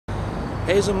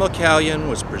Hazel McCallion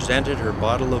was presented her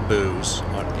bottle of booze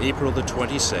on April the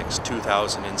 26th,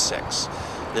 2006.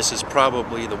 This is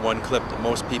probably the one clip that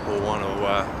most people want to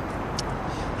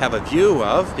have a view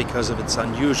of because of its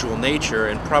unusual nature,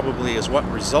 and probably is what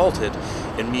resulted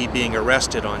in me being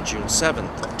arrested on June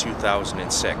 7th,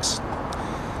 2006.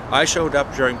 I showed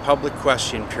up during public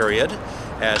question period,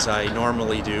 as I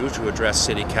normally do, to address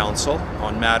City Council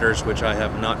on matters which I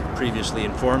have not previously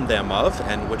informed them of,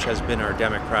 and which has been our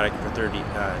democratic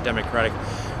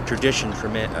tradition for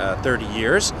 30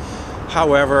 years.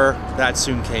 However, that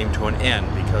soon came to an end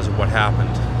because of what happened.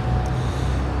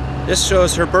 This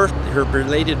shows her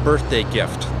belated birthday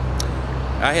gift.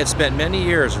 I had spent many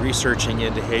years researching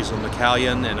into Hazel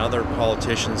McCallion and other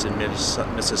politicians in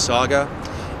Mississauga,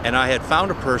 and I had found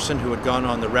a person who had gone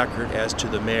on the record as to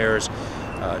the mayor's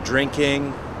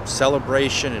drinking,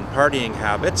 celebration, and partying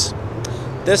habits.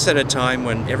 This at a time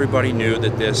when everybody knew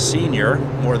that this senior,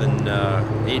 more than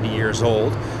 80 years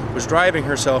old, was driving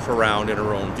herself around in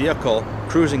her own vehicle,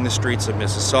 cruising the streets of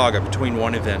Mississauga between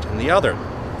one event and the other.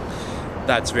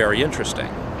 That's very interesting.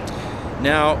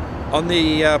 Now, on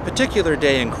the particular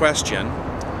day in question,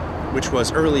 which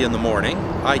was early in the morning,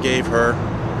 I gave her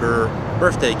her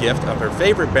birthday gift of her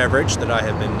favorite beverage that I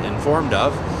have been informed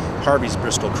of, Harvey's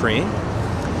Bristol Cream.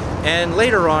 And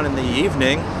later on in the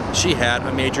evening, she had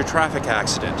a major traffic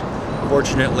accident.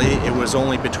 Fortunately, it was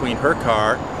only between her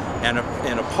car and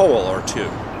a pole or two,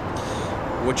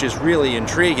 which is really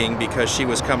intriguing because she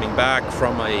was coming back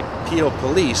from a Peel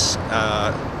Police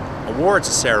awards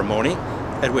ceremony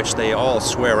at which they all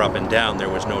swear up and down there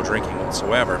was no drinking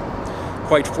whatsoever.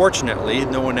 Quite fortunately,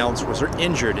 no one else was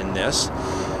injured in this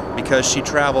because she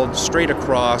traveled straight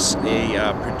across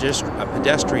a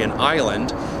pedestrian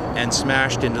island and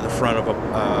smashed into the front of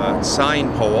a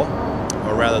sign pole,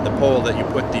 or rather the pole that you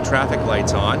put the traffic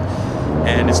lights on,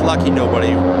 and it's lucky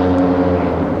nobody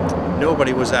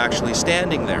was actually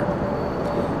standing there.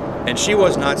 And she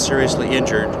was not seriously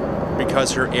injured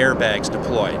because her airbags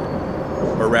deployed,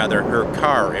 or rather her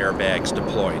car airbags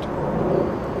deployed.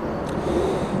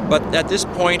 But at this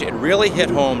point it really hit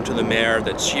home to the mayor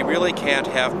that she really can't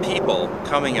have people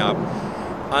coming up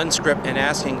and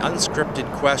asking unscripted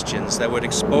questions that would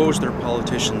expose their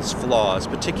politicians' flaws,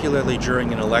 particularly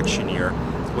during an election year,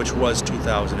 which was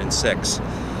 2006.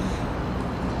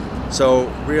 So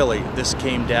really, this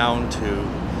came down to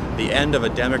the end of a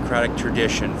democratic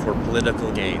tradition for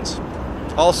political gains.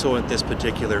 Also at this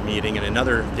particular meeting, in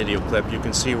another video clip, you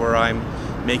can see where I'm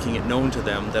making it known to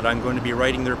them that I'm going to be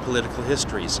writing their political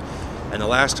histories. And the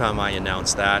last time I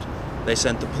announced that, they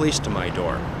sent the police to my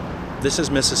door. This is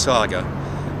Mississauga,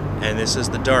 and this is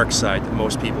the dark side that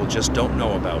most people just don't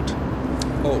know about.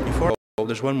 Oh,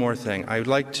 there's one more thing. I would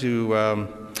like to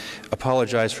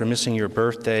apologize for missing your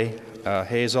birthday,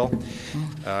 Hazel.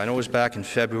 I know it was back in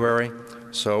February,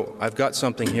 so I've got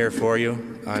something here for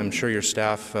you. I'm sure your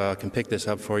staff can pick this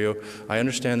up for you. I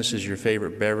understand this is your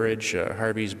favorite beverage,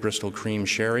 Harvey's Bristol Cream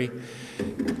Sherry,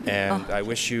 and I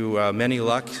wish you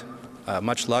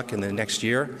much luck in the next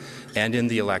year and in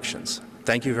the elections.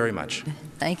 Thank you very much.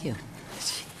 Thank you.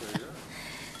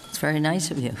 It's very nice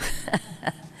of you.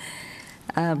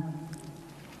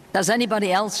 Does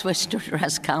anybody else wish to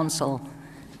address council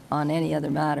on any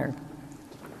other matter?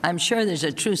 I'm sure there's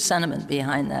a true sentiment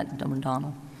behind that,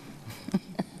 Donald.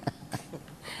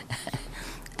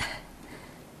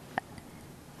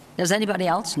 Does anybody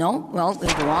else? No? Well,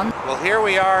 we'll go on. Well, here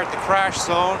we are at the crash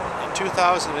zone in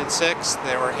 2006,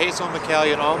 where Hazel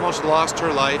McCallion almost lost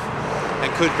her life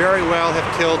and could very well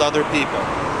have killed other people.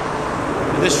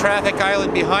 In this traffic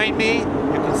island behind me,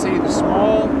 you can see the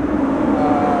small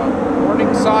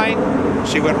warning sign.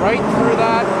 She went right through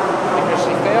that because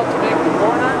she failed to make the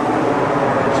corner.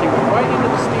 She went right into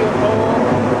the steel pole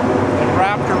and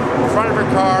wrapped the front of her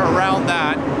car around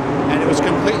that, and it was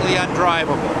completely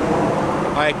undrivable.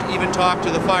 I even talked to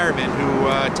the firemen who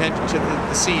attended to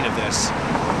the scene of this.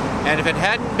 And if it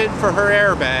hadn't been for her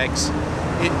airbags,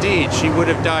 indeed, she would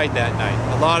have died that night.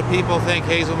 A lot of people think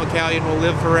Hazel McCallion will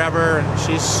live forever, and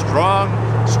she's strong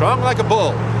like a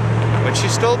bull, but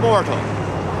she's still mortal.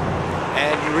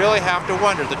 And you really have to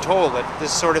wonder the toll that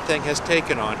this sort of thing has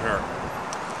taken on her.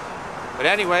 But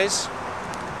anyways,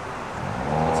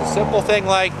 it's a simple thing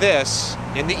like this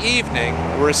in the evening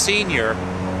where a senior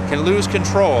can lose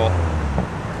control,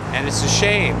 and it's a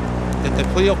shame that the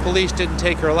Peel Police didn't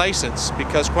take her license,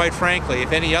 because quite frankly,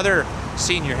 if any other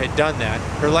senior had done that,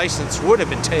 her license would have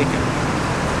been taken.